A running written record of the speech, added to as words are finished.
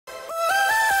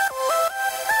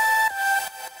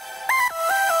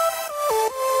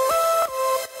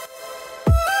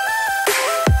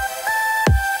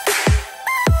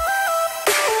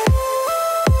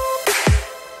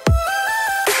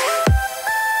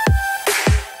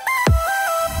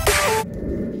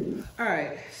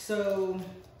So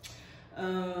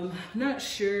not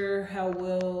sure how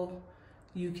well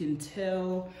you can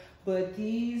tell, but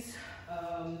these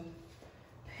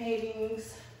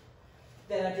paintings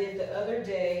that I did the other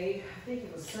day, I think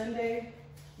it was Sunday.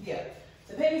 Yeah,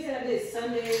 the paintings that I did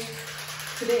Sunday,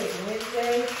 today is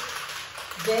Wednesday,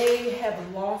 they have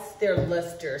lost their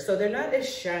luster. So they're not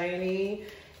as shiny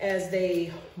as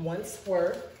they once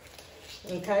were,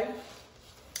 okay?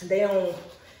 They don't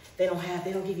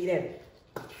give you that.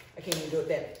 I can't even do it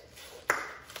that.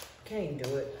 Can't even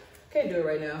do it. Can't do it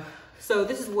right now. So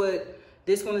this is what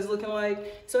this one is looking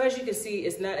like. So as you can see,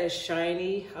 it's not as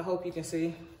shiny. I hope you can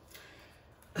see.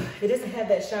 It doesn't have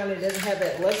that shine, it doesn't have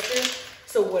that luster.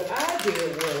 So what I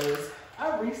did was,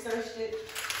 I researched it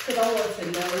because I wanted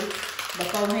to know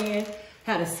beforehand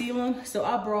how to seal them. So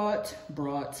I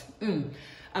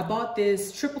I bought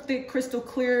this triple thick crystal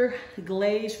clear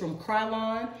glaze from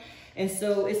Krylon. And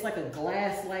so it's like a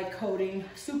glass-like coating,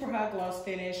 super high gloss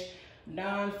finish,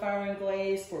 non-firing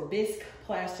glaze for bisque,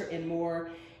 plaster, and more.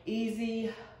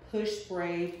 Easy push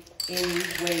spray any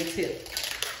way tip.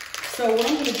 So what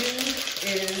I'm gonna do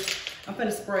is I'm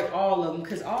gonna spray all of them,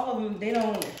 because all of them,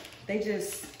 they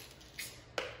just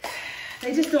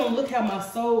don't look how my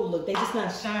soul look. They just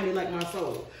not shiny like my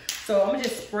soul. So I'm gonna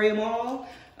just spray them all,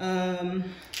 and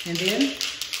then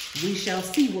we shall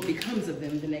see what becomes of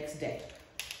them the next day.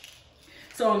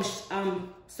 So I'm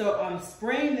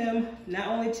spraying them not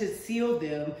only to seal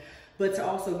them, but to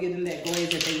also give them that glaze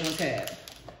that they once had.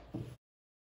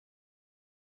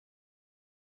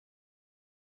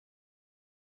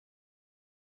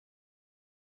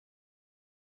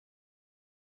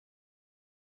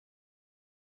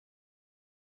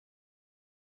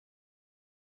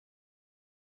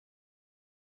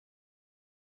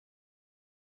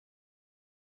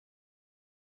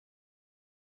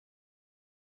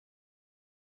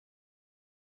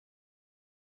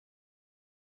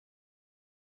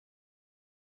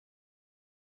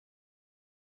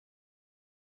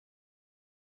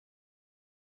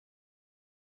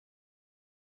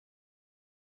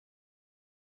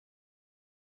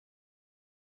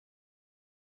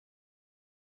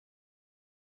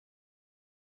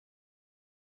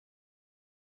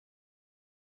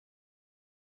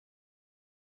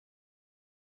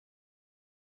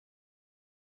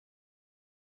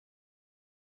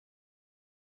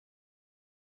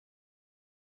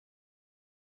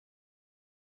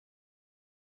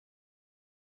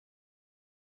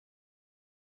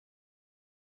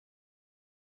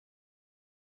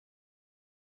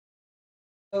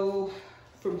 So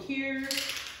from here,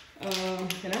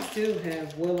 and I still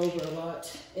have well over a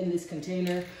lot in this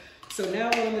container. So now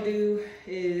what I'm gonna do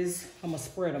is I'm gonna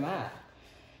spread them out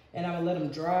and I'm gonna let them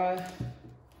dry.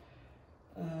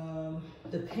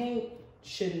 The paint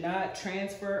should not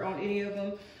transfer on any of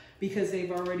them because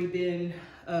they've already been,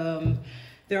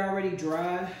 they're already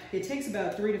dry. It takes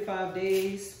about 3 to 5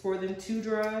 days for them to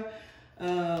dry.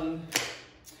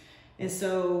 And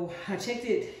so I checked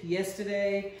it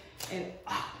yesterday,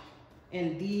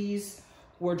 and these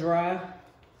were dry.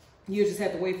 You just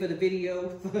have to wait for the video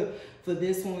for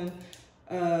this one.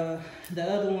 The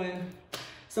other one,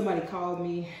 somebody called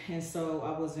me, and so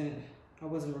I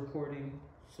wasn't recording.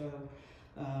 So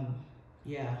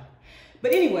yeah.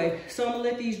 But anyway, so I'm gonna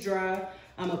let these dry.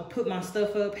 I'm gonna put my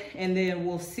stuff up, and then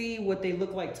we'll see what they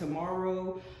look like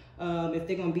tomorrow. If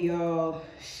they're gonna be all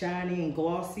shiny and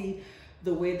glossy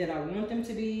the way that I want them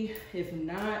to be. If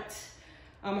not,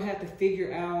 I'm gonna have to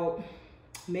figure out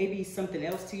maybe something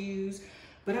else to use.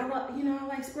 But I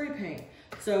like spray paint.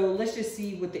 So let's just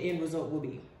see what the end result will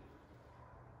be.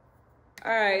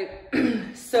 All right,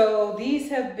 so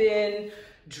these have been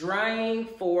drying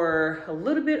for a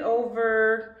little bit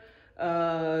over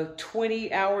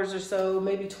 20 hours or so,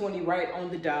 maybe 20 right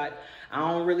on the dot. I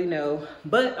don't really know,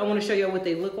 but I wanna show you what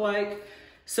they look like.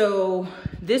 So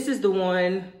this is the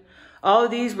one. All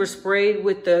of these were sprayed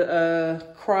with the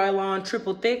Krylon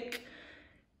triple thick.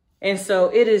 And so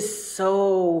it is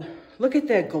so, look at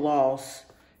that gloss.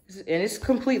 And it's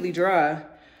completely dry.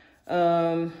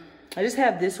 I just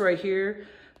have this right here.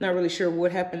 Not really sure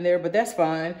what happened there, but that's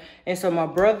fine. And so my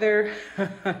brother,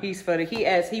 he's funny.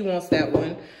 He wants that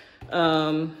one.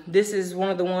 This is one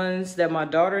of the ones that my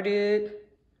daughter did.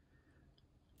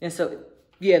 And so,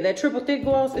 yeah, that triple thick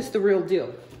gloss is the real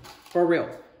deal, for real.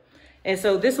 And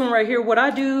so this one right here, what I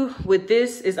do with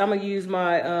this is I'm gonna use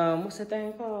my, what's that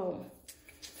thing called?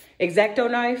 X-Acto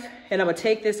knife, and I'm gonna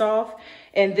take this off.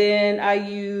 And then I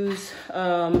use,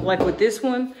 like with this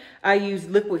one, I use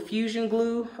liquid fusion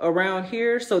glue around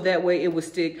here so that way it will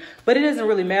stick. But it doesn't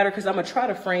really matter because I'm gonna try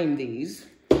to frame these.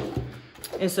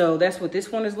 And so that's what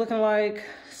this one is looking like.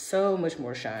 so much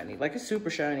more shiny. Like it's super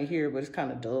shiny here, but it's kind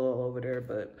of dull over there,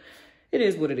 but it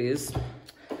is what it is.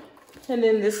 And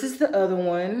then this is the other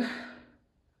one.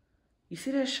 You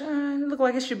see that shine? It look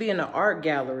like it should be in an art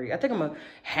gallery. I think I'm gonna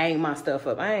hang my stuff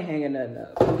up. I ain't hanging nothing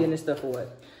up. I'm getting this stuff away.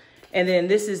 And then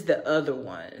this is the other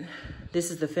one. This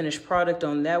is the finished product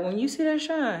on that one. You see that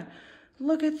shine?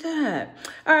 Look at that.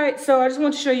 All right, so I just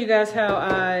want to show you guys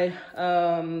how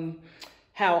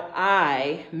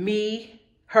me,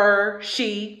 her,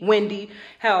 she, Wendy,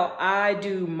 how I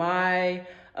do my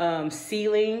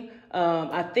sealing.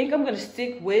 I think I'm gonna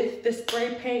stick with the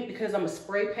spray paint because I'm a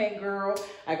spray paint girl.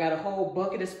 I got a whole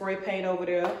bucket of spray paint over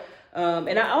there.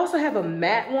 And I also have a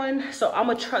matte one. So I'm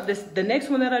gonna try this. The next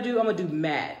one that I do, I'm gonna do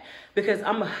matte because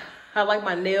I like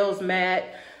my nails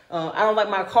matte. I don't like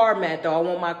my car matte though. I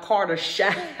want my car to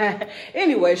shine.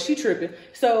 Anyway, she tripping.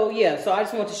 So yeah, so I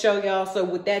just want to show y'all. So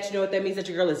with that, you know what that means, that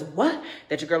your girl is what?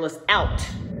 That your girl is out.